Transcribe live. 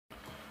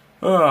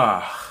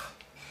Ugh.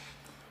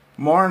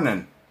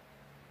 Morning.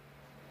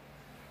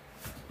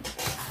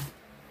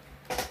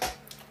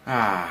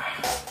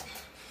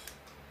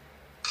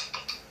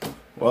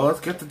 Well, let's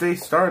get the day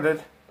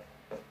started.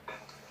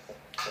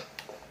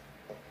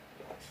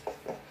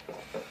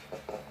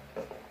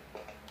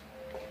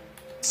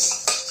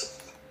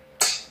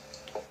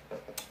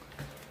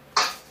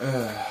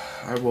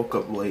 I woke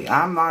up late.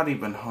 I'm not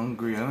even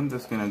hungry. I'm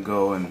just gonna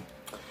go and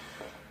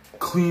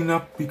clean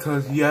up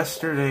because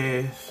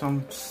yesterday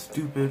some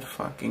stupid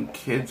fucking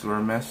kids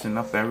were messing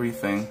up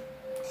everything.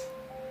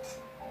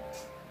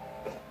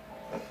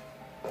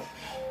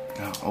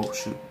 Oh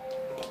shoot.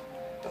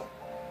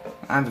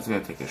 I'm just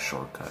gonna take a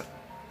shortcut.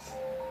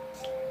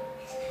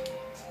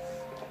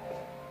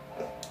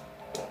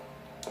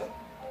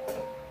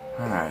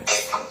 Alright.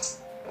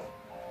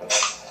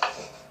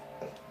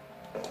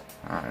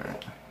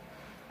 Alright.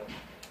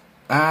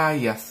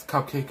 Yes,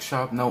 cupcake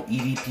shop, no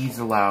EDPs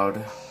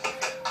allowed.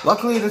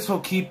 Luckily, this will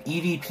keep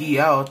EDP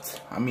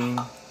out. I mean,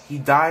 he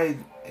died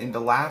in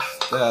the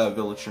last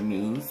Villager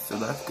news, so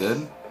that's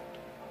good.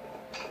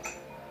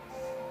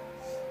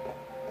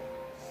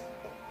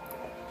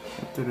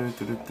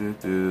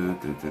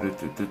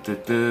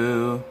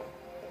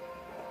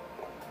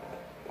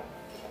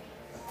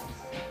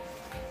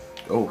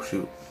 Oh,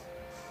 shoot.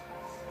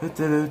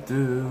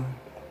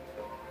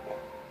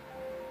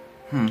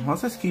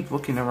 Let's just keep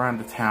looking around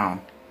the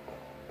town.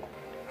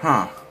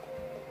 Huh.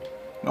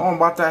 No one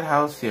bought that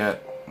house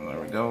yet. There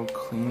we go,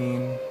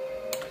 cleaning.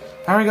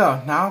 There we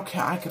go. Now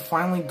I can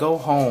finally go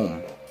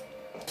home.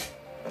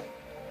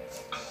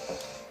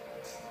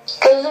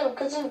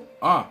 Kazoo.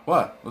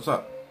 What? What's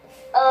up?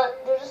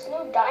 There's this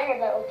new diner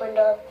that opened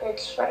up.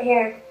 It's right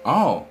here.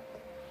 Oh.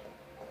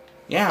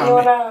 Yeah. You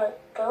wanna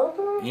go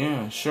there?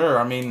 Yeah, sure.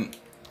 I mean,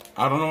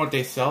 I don't know what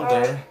they sell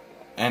there.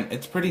 And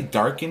it's pretty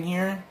dark in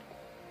here.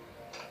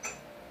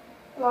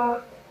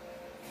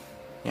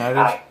 Yeah, it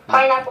is.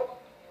 Pineapple.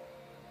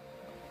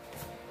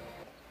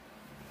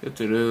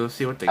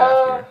 See what they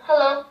got here.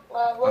 Hello.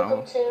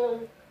 Welcome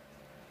to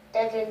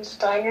Devin's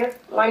Diner.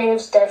 My name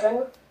is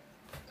Devin.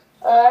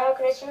 How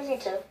can I serve you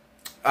to?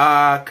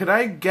 Could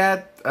I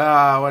get,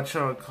 what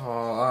shall I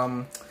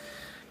call,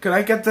 could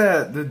I get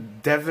the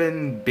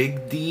Devin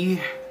Big D,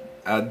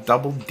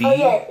 Double D? Oh,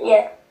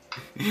 yeah,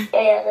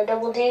 the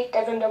Double D,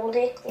 Devin Double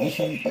D.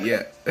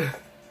 Yeah.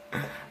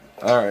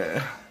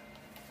 Alright.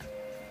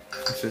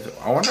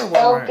 I wonder what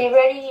I'll be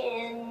ready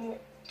in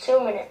 2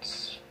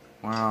 minutes.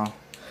 Wow.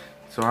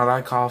 So how do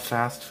I call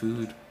fast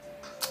food?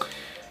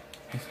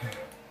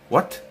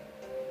 What?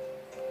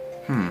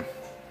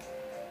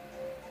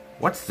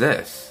 What's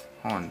this?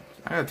 Hold on.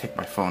 I gotta take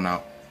my phone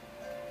out.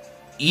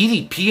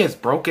 EDP has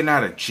broken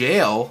out of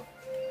jail?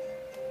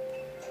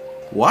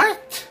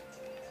 What?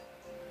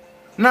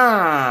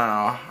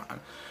 No.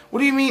 What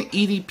do you mean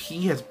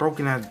EDP has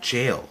broken out of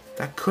jail?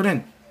 That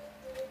couldn't...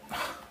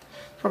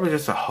 It's probably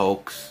just a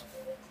hoax.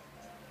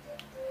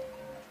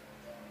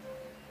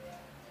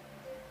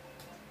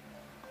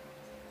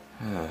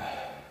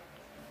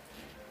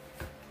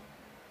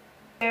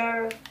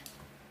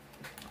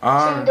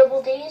 Some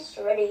Double D's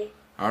ready.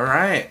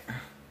 Alright.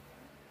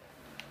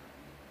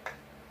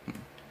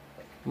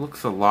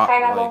 Looks a lot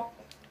Pineapple.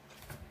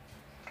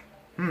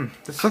 like...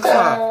 This looks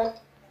like...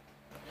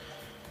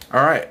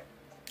 Alright.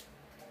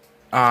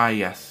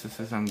 Yes. This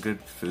is some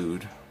good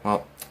food.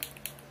 Well...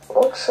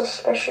 Looks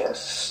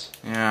suspicious.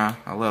 Yeah,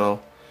 a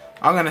little.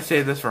 I'm gonna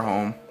save this for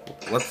home.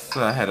 Let's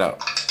head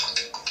out.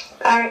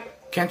 Alright.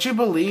 Can't you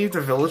believe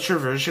the Villager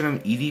version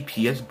of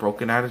EDP has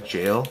broken out of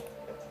jail?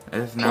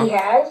 He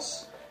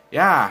has?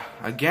 Yeah,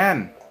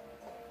 again.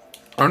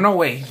 Or no,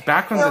 wait, he's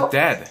back from the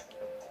dead.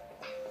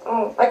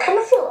 Oh, I kind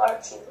of feel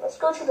artsy. Let's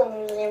go to the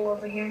museum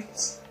over here.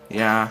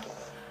 Yeah.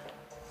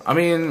 I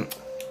mean,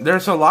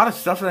 there's a lot of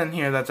stuff in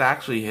here that's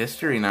actually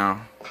history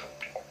now.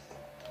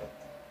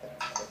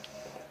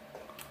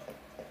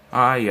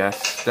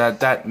 Yes.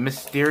 That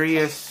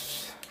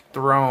mysterious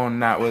throne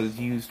that was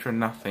used for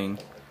nothing.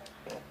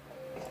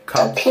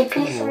 A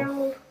pee-pee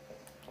throne?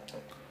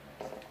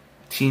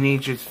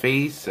 Teenager's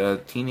face,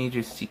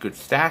 teenager's secret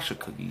stash of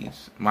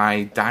cookies,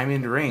 my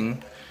diamond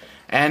ring,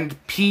 and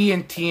P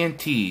and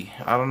TNT.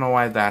 I don't know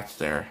why that's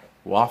there.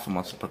 Waffle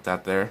must have put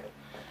that there.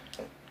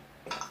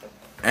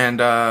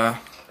 And,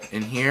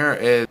 in here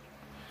is...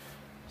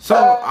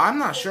 So, I'm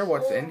not sure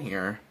what's in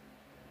here.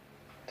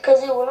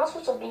 Because we're not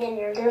supposed to be in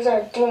here. There's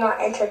a do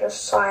not enter the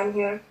sign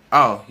here.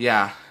 Oh,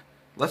 yeah.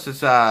 Let's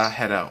just,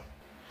 head out.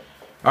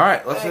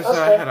 Alright, let's just,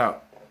 head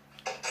out.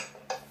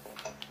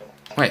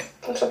 Wait.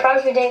 I'm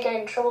surprised we didn't get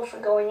in trouble for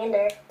going in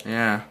there.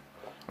 Yeah.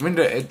 I mean,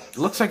 it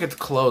looks like it's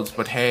closed,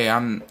 but hey,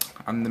 I'm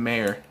the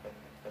mayor.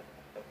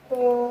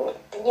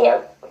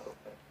 Yeah.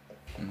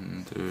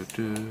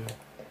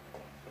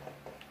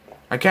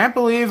 I can't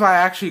believe I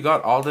actually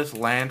got all this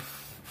land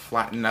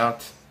flattened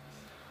out.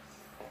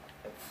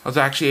 I was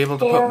actually able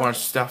to put more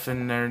stuff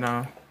in there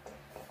now.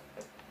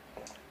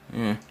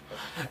 Yeah.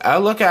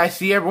 Look, I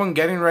see everyone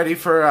getting ready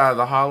for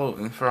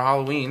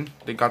Halloween.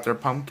 They got their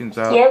pumpkins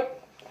out. Yep.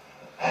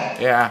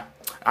 Yeah.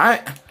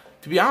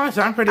 To be honest,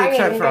 I'm pretty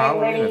excited for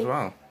Halloween as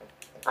well.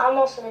 I'm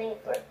also getting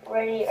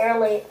ready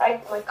early. I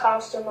have my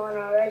costume on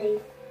already.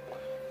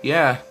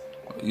 Yeah.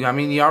 I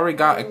mean, you already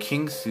got a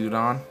king suit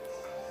on.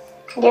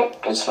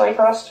 Yep, it's my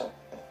costume.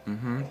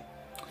 Mm-hmm.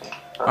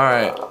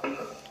 Alright.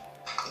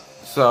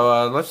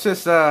 So, let's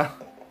just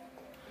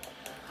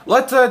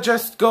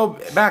go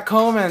back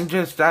home and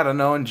just, I don't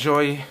know,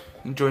 enjoy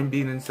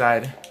being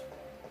inside.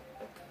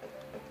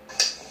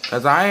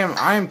 Cause I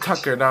am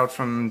tuckered out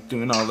from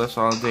doing all this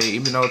all day,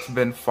 even though it's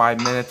been 5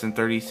 minutes and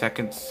 30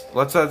 seconds.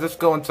 Let's just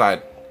go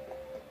inside.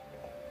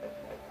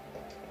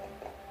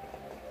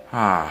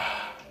 I'm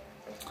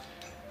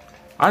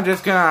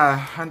just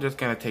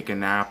gonna take a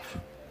nap.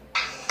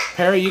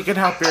 Perry, you can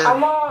help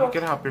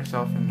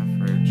yourself in the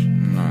fridge.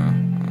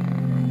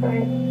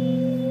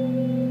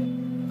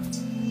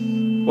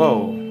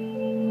 Whoa.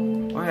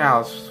 Oh yeah, I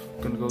was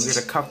gonna go get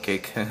a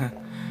cupcake.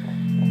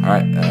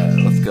 Alright,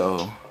 let's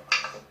go.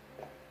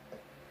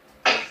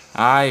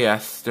 Ah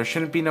yes, there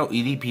shouldn't be no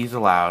EDPs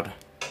allowed.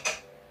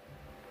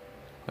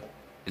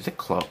 Is it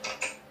closed?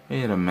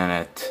 Wait a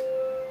minute.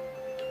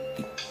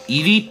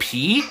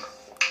 EDP?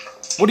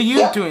 What are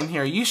you doing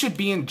here? You should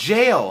be in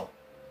jail.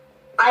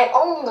 I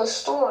own the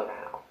store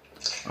now.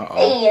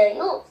 Hey,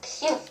 you look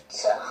cute.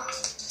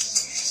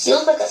 You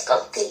look like a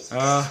cupcake.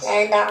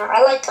 And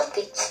I like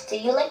cupcakes. Do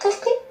you like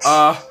cupcakes?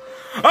 Oh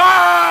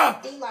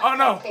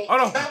no! Cupcake. Oh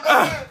no!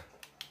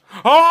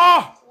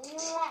 Oh!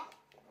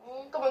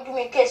 Come on, give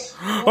me a kiss.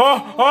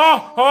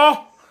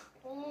 Oh!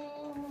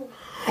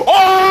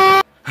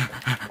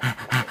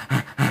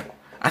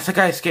 I think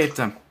I escaped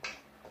them.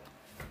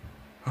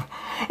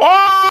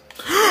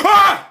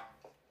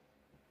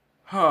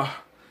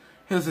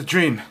 It was a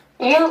dream.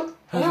 You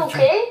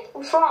okay?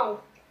 What's wrong?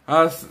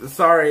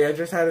 Sorry, I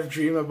just had a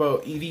dream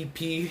about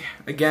EDP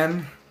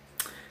again.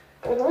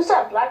 Wait, who's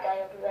that black guy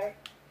over there?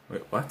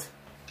 Wait, what?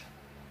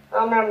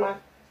 Oh, never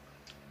mind.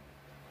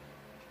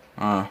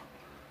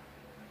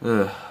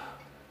 Ugh.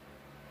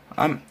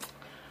 I'm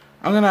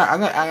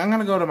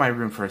gonna go to my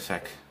room for a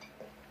sec.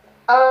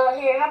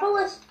 Here, how about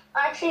let's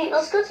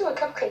go to the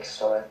cupcake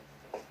store.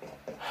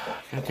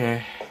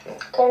 Okay.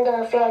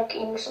 Kinda feel like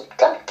eating some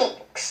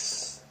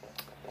cupcakes.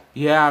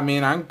 Yeah, I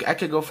mean, I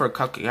could go for a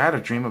cupcake. I had a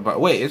dream about.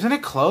 Wait, isn't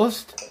it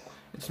closed?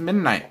 It's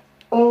midnight.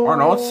 Or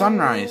no, it's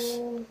sunrise.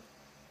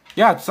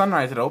 Yeah, it's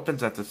sunrise. It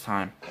opens at this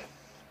time.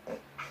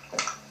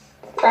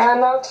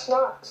 No, it's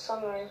not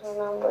sunrise right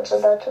now, but it's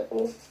about to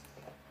be.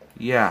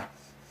 Yeah.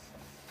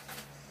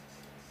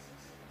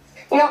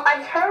 You know,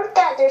 I've heard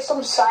that there's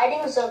some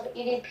sightings of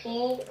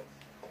EDP.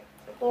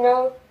 You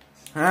know.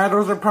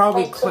 Those are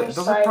probably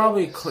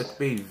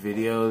clickbait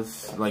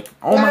videos. Like,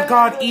 oh my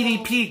God,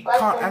 EDP like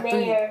caught the at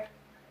mayor.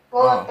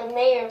 Well, like the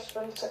mayor's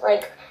been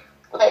like.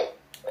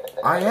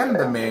 I am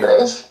the mayor.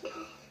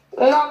 No,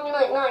 I mean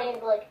like not you,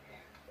 but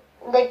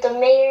like the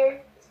mayor,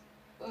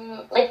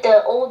 like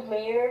the old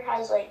mayor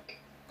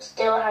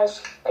still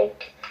has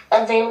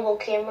available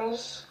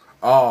cameras.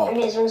 Oh. And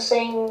he's been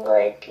saying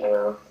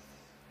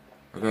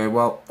Okay,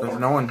 well, there's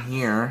no one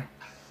here.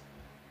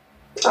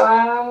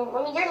 I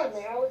mean, you're the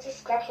mayor. We'll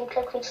just grab some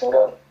cupcakes and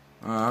go.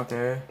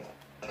 Okay.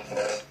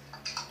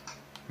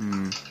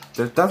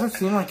 There doesn't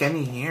seem like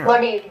any here.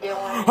 What are you doing?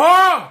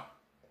 Oh!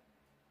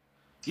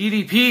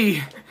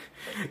 EDP!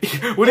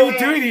 What are you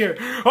doing here?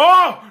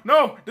 Oh!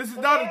 No! This is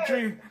not a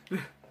dream!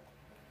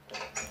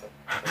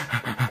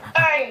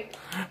 Hey!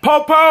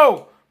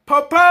 Popo!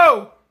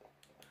 Popo!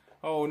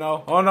 Oh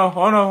no, oh no,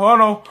 oh no, oh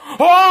no!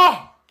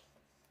 Oh!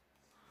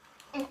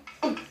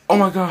 Oh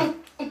my God.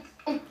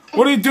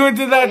 What are you doing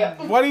to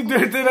that? What are you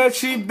doing to that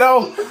sheep?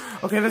 No!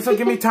 Okay, this will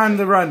give me time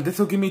to run. This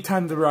will give me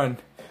time to run.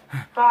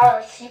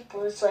 The sheep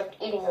was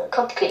eating a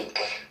cupcake.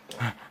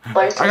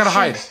 But it's I gotta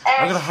hide.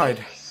 I gotta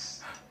hide.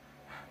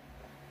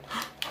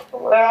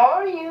 Where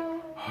are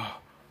you?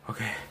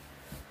 Okay.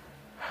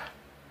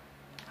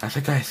 I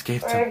think I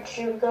escaped him. Where'd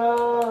you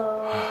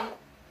go?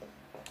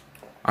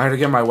 I gotta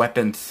get my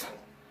weapons.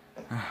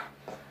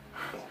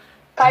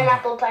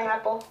 Pineapple,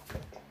 pineapple.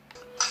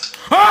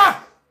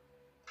 Ah!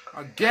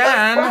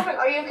 Again?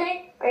 Are you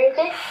okay? Are you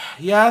okay?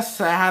 Yes,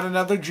 I had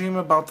another dream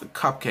about the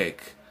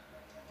cupcake.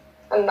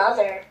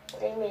 Another?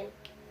 What do you mean?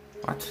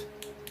 What?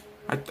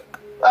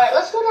 Alright,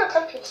 let's go to the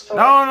cupcake store.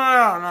 No,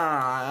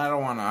 I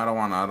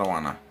don't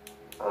wanna.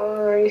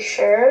 Are you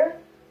sure?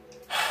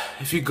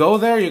 If you go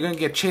there, you're gonna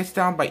get chased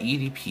down by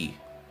EDP.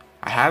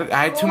 I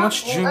had too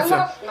much dreams.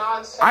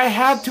 I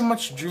had too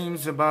much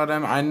dreams about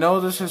him. I know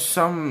this is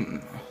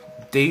some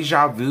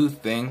deja vu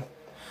thing.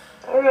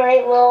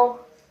 Alright,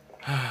 well.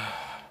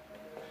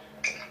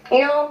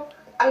 You know,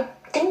 I'm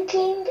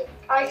thinking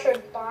I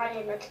should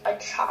buy a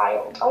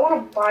child. I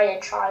want to buy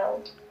a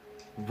child.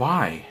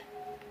 Why?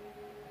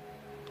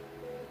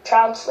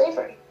 Child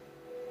slavery.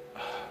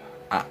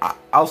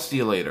 I'll see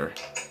you later.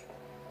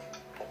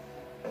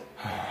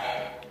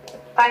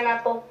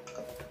 Pineapple.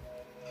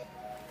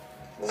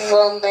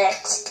 The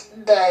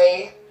next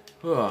day.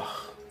 Ugh.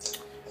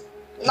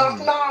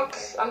 Knock knock.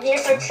 I'm here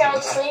for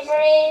child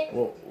slavery.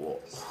 Well,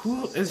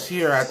 who is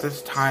here at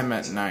this time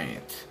at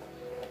night?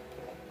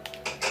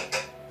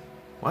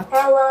 What?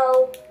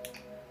 Hello.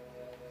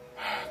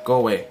 Go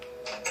away.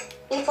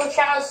 E for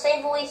child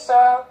slavery,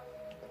 sir.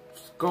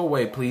 Go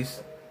away,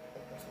 please.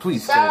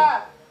 Please go.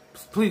 Sir.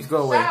 Please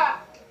go away. Sir.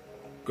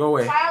 Go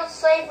away. Child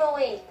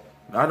slavery.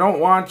 I don't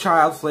want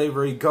child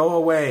slavery. Go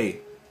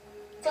away.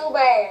 Too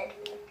bad.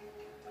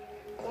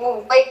 I'm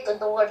gonna break the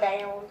door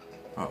down.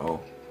 Uh-oh.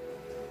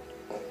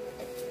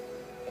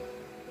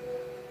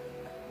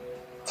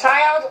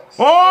 Child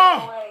Oh!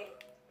 slavery.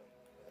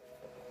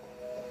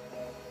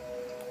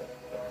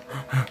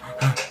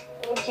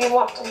 Do you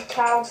want some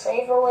child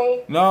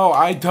slavery? No,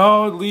 I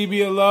don't. Leave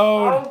me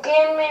alone. Oh,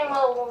 give me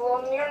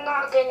one. You're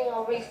not getting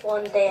a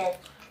refund then,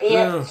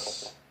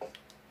 bitch.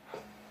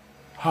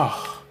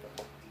 Oh.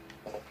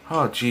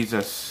 Oh,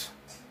 Jesus.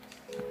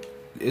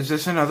 Is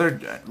this another...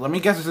 Let me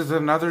guess, this is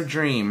another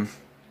dream.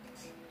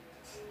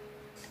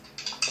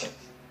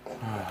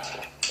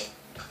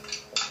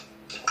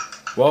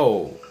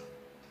 Whoa.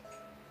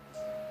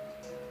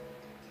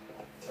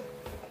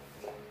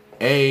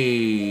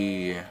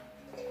 Hey.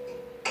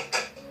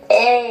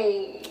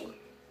 Hey.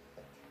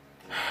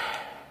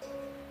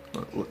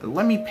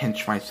 Let me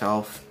pinch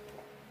myself.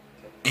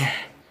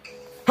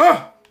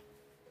 Huh!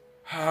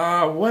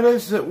 What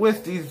is it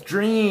with these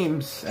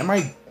dreams? Am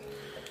I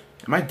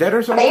dead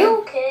or something? Are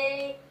you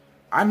okay?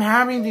 I'm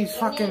having these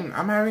fucking...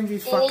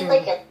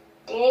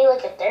 Do you need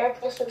like a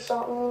therapist or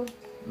something?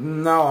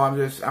 No,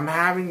 I'm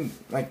having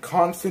like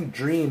constant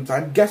dreams.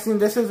 I'm guessing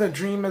this is a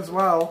dream as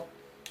well.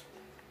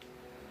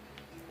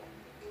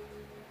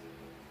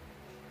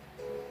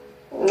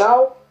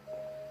 No.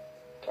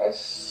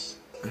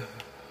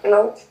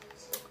 No.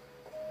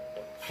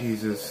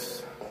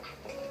 Jesus.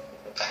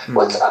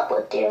 What's up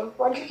with you?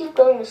 Why do you keep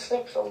going to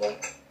sleep so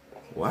much?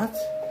 What?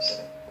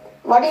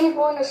 Why do you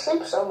going to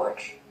sleep so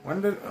much?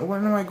 When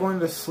am I going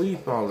to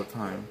sleep all the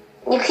time?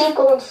 You keep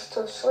going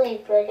to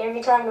sleep, like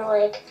every time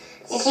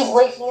you keep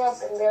waking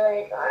up and be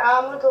like,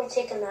 I'm gonna go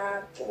take a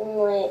nap, and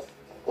like,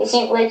 you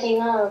keep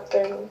waking up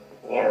and,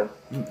 yeah.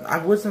 I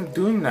wasn't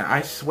doing that,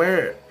 I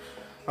swear.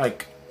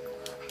 Like,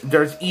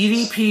 there's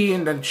EDP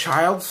and then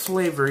child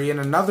slavery and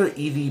another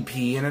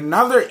EDP and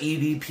another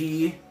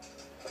EDP.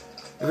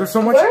 There's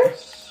so much...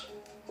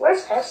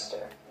 Where's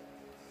Hester?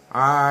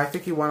 I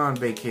think he went on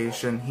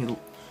vacation.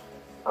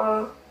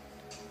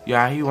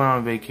 Yeah, he went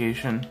on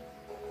vacation.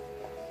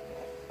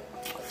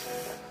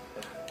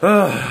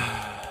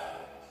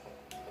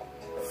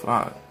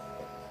 Fuck.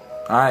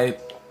 I'm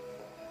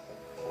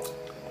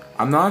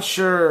not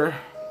sure.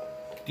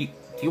 Do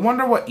you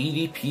wonder what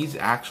EDP's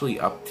actually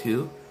up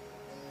to?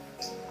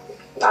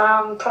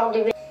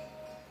 Probably.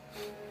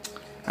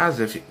 As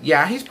if,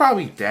 yeah, he's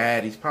probably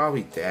dead. He's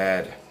probably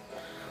dead.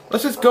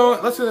 Let's just go.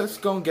 Let's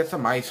go and get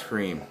some ice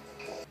cream.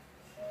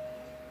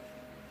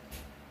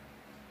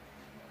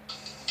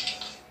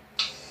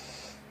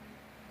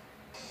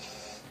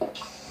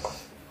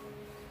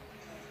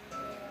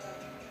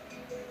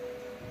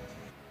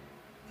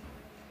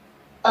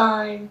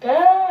 I'm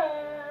back.